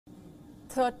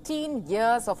13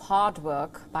 years of hard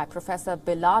work by Professor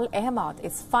Bilal Ahmed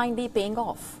is finally paying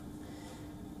off.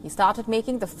 He started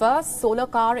making the first solar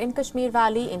car in Kashmir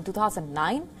Valley in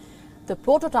 2009. The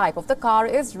prototype of the car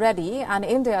is ready and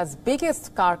India's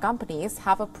biggest car companies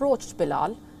have approached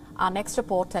Bilal. Our next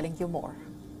report telling you more.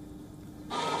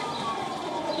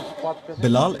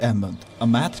 Bilal Ahmed, a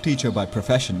math teacher by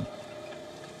profession,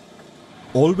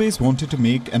 always wanted to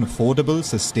make an affordable,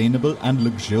 sustainable and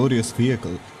luxurious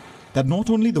vehicle that not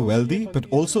only the wealthy but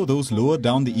also those lower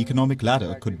down the economic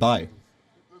ladder could buy.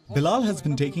 Bilal has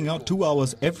been taking out 2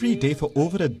 hours every day for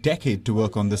over a decade to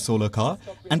work on this solar car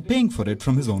and paying for it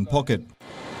from his own pocket.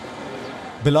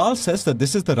 Bilal says that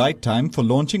this is the right time for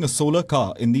launching a solar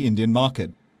car in the Indian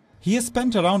market. He has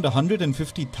spent around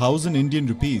 150,000 Indian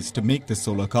rupees to make this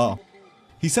solar car.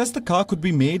 He says the car could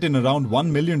be made in around 1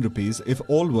 million rupees if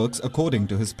all works according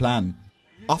to his plan.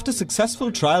 After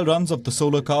successful trial runs of the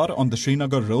solar car on the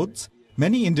Srinagar roads,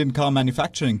 many Indian car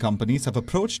manufacturing companies have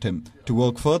approached him to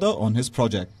work further on his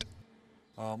project.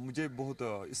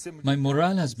 My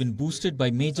morale has been boosted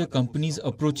by major companies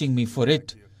approaching me for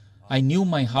it. I knew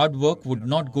my hard work would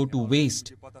not go to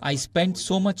waste. I spent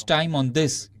so much time on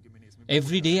this.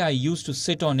 Every day I used to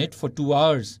sit on it for 2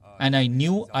 hours and I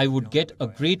knew I would get a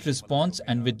great response,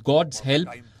 and with God's help,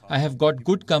 I have got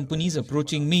good companies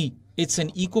approaching me. It's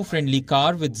an eco-friendly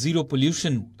car with zero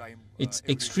pollution. It's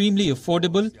extremely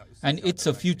affordable and it's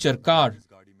a future car.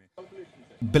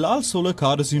 Bilal's solar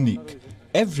car is unique.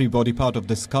 Every body part of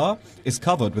this car is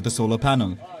covered with a solar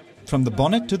panel. From the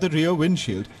bonnet to the rear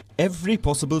windshield, every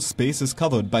possible space is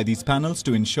covered by these panels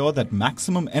to ensure that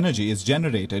maximum energy is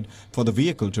generated for the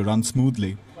vehicle to run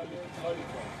smoothly.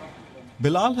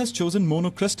 Bilal has chosen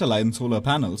monocrystalline solar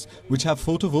panels, which have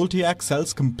photovoltaic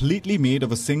cells completely made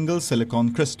of a single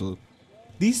silicon crystal.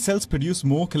 These cells produce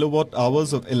more kilowatt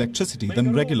hours of electricity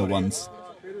than regular ones.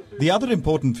 The other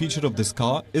important feature of this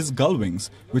car is gull wings,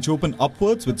 which open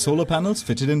upwards with solar panels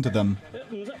fitted into them.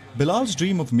 Bilal's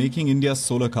dream of making India's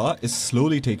solar car is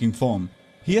slowly taking form.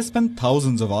 He has spent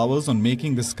thousands of hours on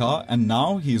making this car and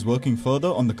now he is working further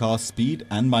on the car's speed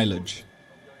and mileage.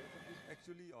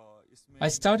 I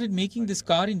started making this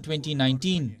car in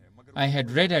 2019. I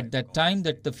had read at that time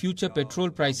that the future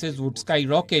petrol prices would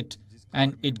skyrocket,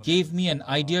 and it gave me an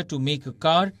idea to make a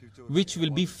car which will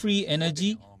be free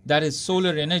energy, that is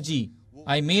solar energy.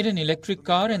 I made an electric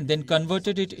car and then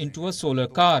converted it into a solar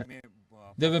car.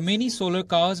 There were many solar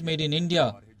cars made in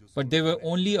India, but they were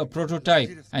only a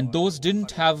prototype and those didn't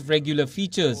have regular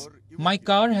features. My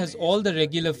car has all the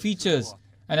regular features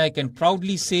and I can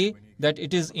proudly say that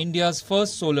it is India's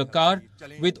first solar car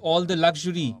with all the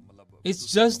luxury.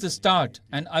 It's just the start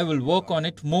and I will work on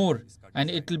it more, and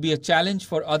it will be a challenge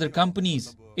for other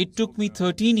companies. It took me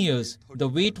 13 years. The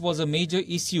weight was a major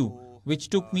issue which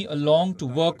took me along to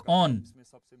work on.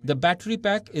 The battery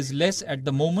pack is less at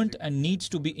the moment and needs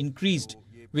to be increased,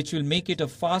 which will make it a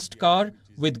fast car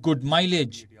with good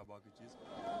mileage.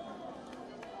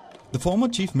 The former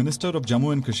Chief Minister of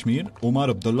Jammu and Kashmir, Omar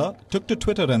Abdullah, took to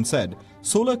Twitter and said,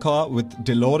 "Solar car with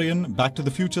DeLorean Back to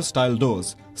the Future style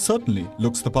doors certainly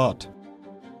looks the part."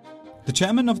 The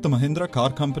chairman of the Mahindra car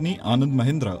company, Anand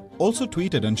Mahindra, also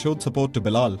tweeted and showed support to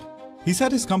Bilal. He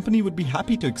said his company would be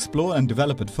happy to explore and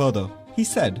develop it further. He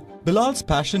said, "Bilal's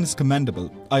passion is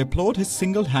commendable. I applaud his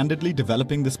single-handedly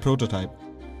developing this prototype.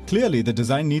 Clearly, the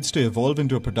design needs to evolve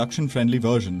into a production-friendly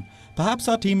version. Perhaps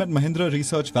our team at Mahindra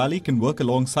Research Valley can work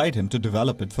alongside him to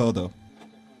develop it further."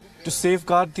 To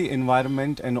safeguard the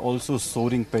environment and also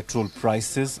soaring petrol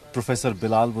prices, Professor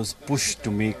Bilal was pushed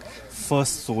to make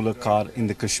first solar car in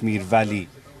the Kashmir Valley.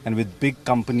 And with big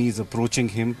companies approaching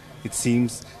him, it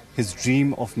seems his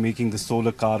dream of making the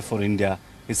solar car for India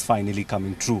is finally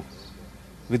coming true.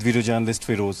 With video journalist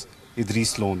Feroz,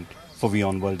 Idris Lone for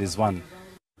WION World is One.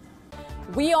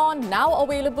 WION now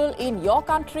available in your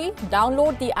country.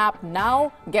 Download the app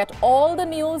now. Get all the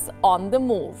news on the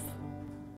move.